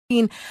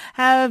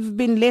have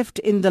been left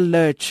in the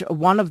lurch.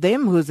 One of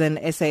them, who's an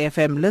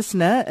SAFM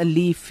listener,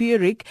 Lee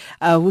Furyk,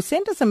 who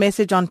sent us a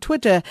message on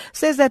Twitter,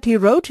 says that he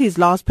wrote his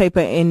last paper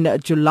in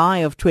July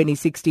of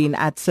 2016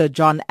 at Sir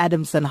John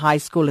Adamson High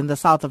School in the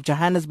south of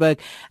Johannesburg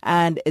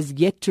and is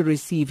yet to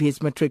receive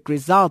his matric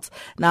results.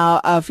 Now,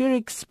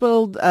 Furyk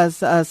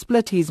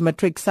split his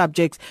matric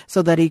subjects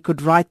so that he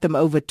could write them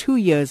over 2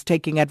 years,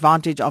 taking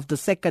advantage of the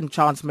second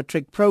chance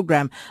matric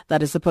program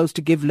that is supposed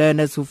to give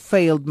learners who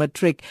failed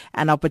matric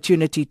an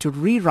opportunity to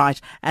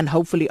rewrite and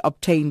hopefully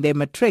obtain their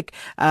matric.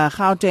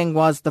 Gauteng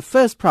was the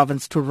first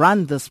province to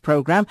run this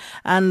program.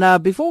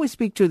 And before we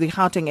speak to the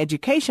Gauteng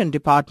Education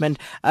Department,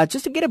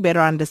 just to get a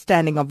better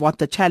understanding of what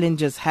the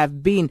challenges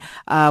have been,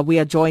 we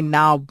are joined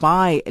now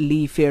by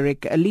Lee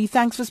Furyk. Lee,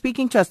 thanks for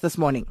speaking to us this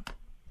morning.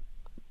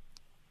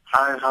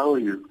 Hi, how are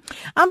you?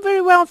 I'm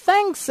very well,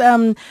 thanks.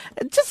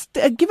 Just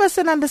give us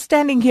an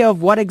understanding here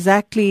of what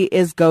exactly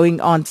is going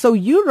on. So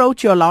you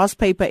wrote your last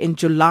paper in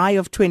July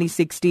of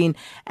 2016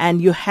 and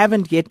you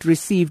haven't yet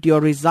received your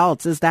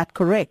results. Is that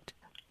correct?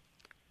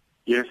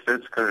 Yes,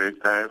 that's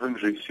correct. I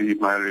haven't received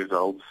my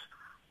results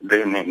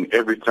then, and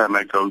every time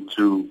I go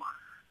to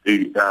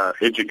the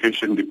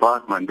education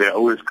department, they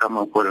always come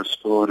up with a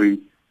story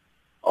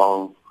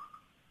of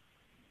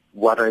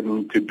what I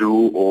need to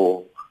do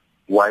or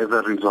why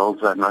the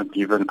results are not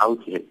given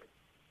out yet.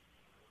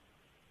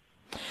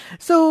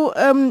 So,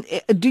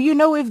 do you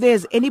know if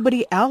there's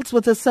anybody else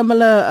with a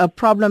similar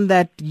problem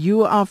that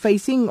you are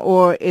facing,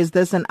 or is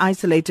this an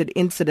isolated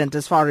incident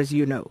as far as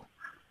you know?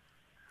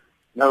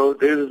 No,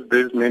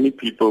 there's many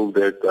people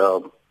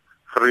that,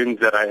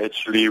 friends that I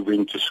actually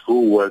went to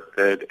school with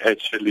that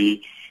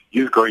actually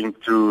is going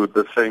through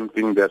the same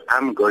thing that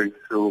I'm going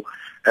through,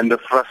 and the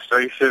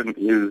frustration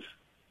is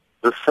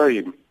the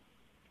same.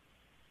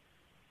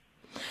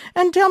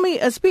 And tell me,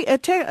 speak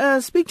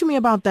to me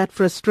about that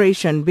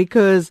frustration,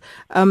 because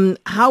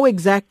how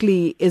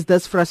exactly is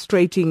this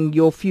frustrating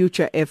your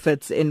future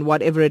efforts in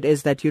whatever it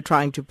is that you're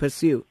trying to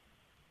pursue?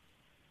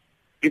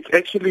 It's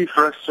actually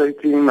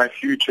frustrating my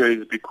future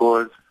is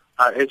because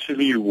I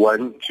actually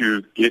want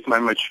to get my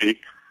matric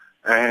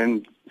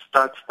and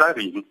start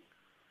studying.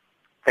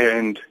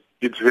 And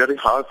it's very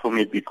hard for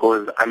me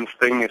because I'm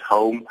staying at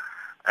home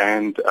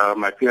and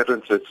my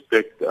parents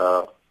expect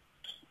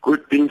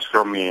good things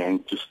from me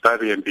and to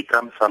study and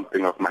become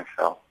something of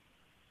myself.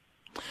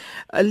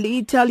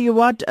 Lee, tell you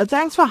what,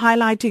 thanks for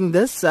highlighting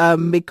this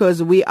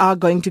because we are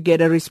going to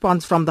get a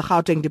response from the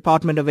Gauteng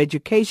Department of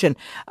Education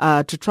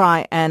to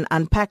try and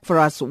unpack for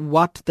us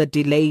what the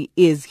delay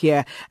is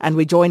here. And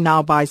we're joined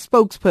now by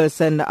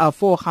spokesperson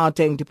for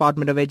Gauteng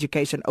Department of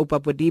Education, Oupa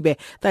Bodibe.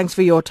 Thanks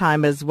for your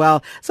time as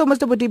well. So,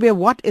 Mr. Bodibe,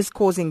 what is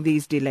causing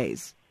these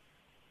delays?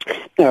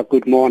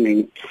 Good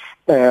morning.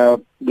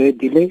 The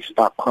delays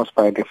are caused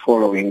by the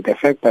following. The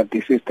fact that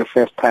this is the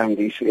first time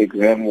this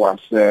exam was,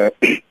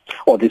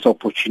 or this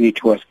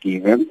opportunity was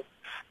given,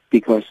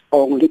 because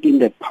only in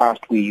the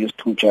past we used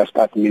to just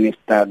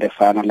administer the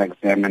final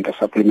exam and the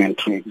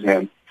supplementary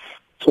exam.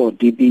 So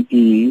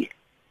DBE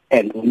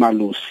and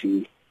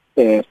Umalusi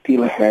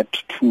still had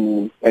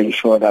to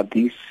ensure that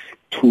these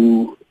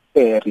two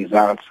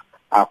results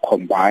are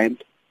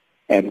combined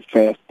and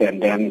first,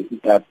 and then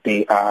that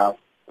they are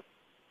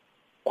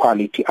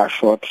quality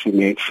assured to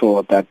make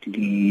sure that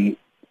the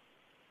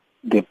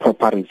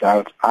proper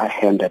results are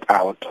handed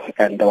out.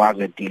 And there was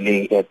a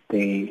delay at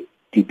the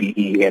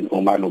DBE and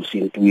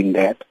Umalusi in doing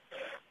that.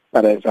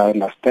 But as I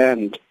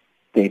understand,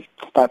 they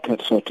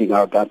started sorting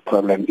out that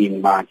problem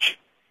in March,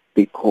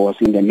 because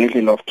in the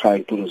middle of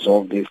trying to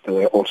resolve this, they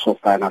were also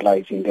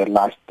finalizing the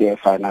last year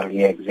final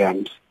year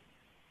exams.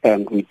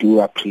 And we do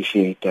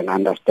appreciate and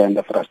understand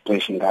the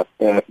frustration that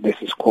this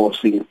is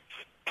causing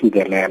to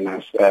the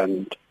learners,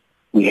 and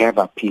we have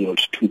appealed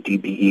to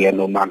DBE and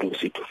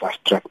Umalusi to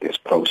fast-track this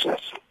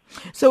process.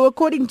 So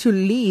according to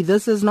Lee,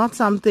 this is not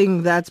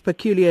something that's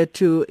peculiar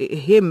to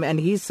him and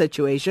his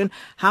situation.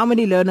 How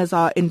many learners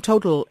are in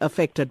total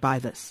affected by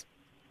this?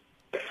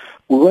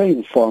 We were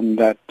informed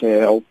that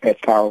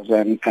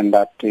 1,000 and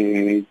that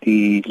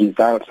the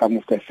results, some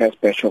of the first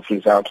batch of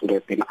results would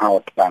have been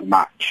out by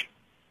March.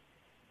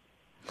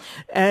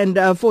 And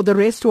for the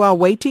rest who are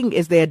waiting,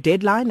 is there a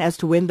deadline as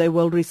to when they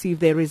will receive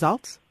their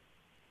results?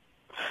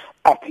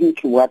 I think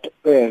what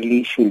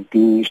Lee should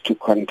do is to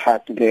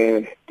contact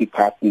the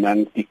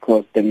department,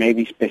 because there may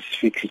be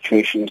specific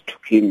situations to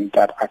him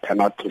that I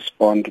cannot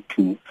respond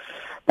to.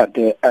 But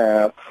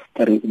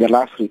the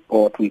last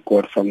report we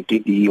got from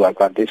DBE was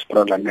that this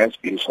problem has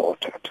been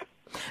sorted.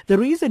 The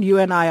reason you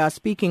and I are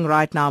speaking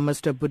right now,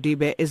 Mr.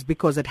 Bodibe, is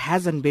because it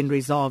hasn't been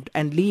resolved.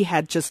 And Lee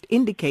had just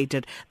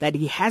indicated that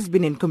he has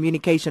been in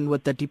communication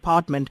with the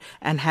department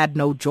and had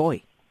no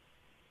joy.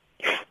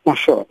 Not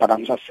sure, but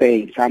I'm just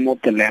saying some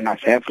of the learners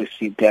have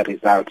received their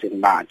results in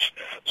March.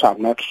 So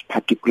I'm not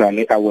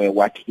particularly aware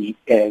what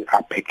a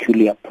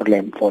peculiar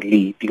problem for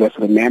Lee, because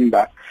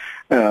remember,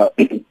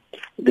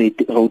 they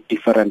wrote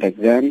different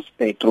exams,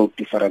 they wrote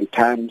different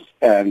times,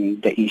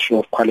 and the issue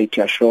of quality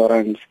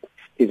assurance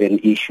is an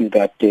issue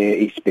that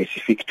is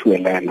specific to a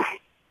learner.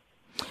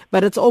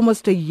 But it's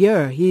almost a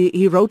year.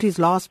 He wrote his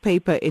last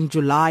paper in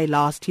July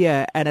last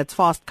year, and it's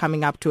fast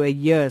coming up to a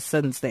year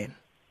since then.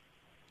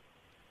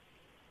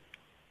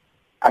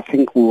 I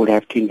think we will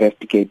have to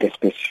investigate the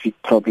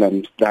specific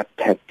problems that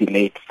have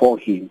delayed for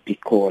him,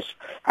 because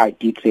I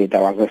did say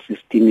there was a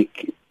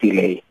systemic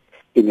delay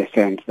in the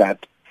sense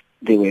that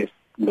they were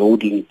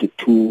loading the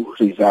two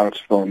results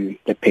from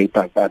the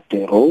paper that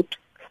they wrote,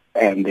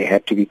 and they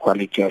had to be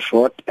quality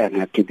assured and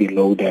had to be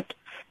loaded.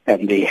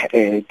 And the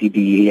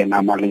DBE and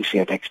Amalis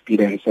had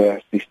experienced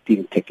a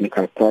system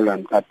technical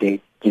problem that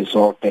they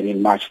resolved, and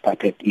in March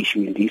started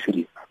issuing these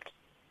results.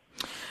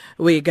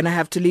 We're going to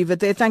have to leave it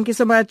there. Thank you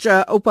so much,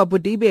 Opa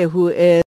Budibe, who is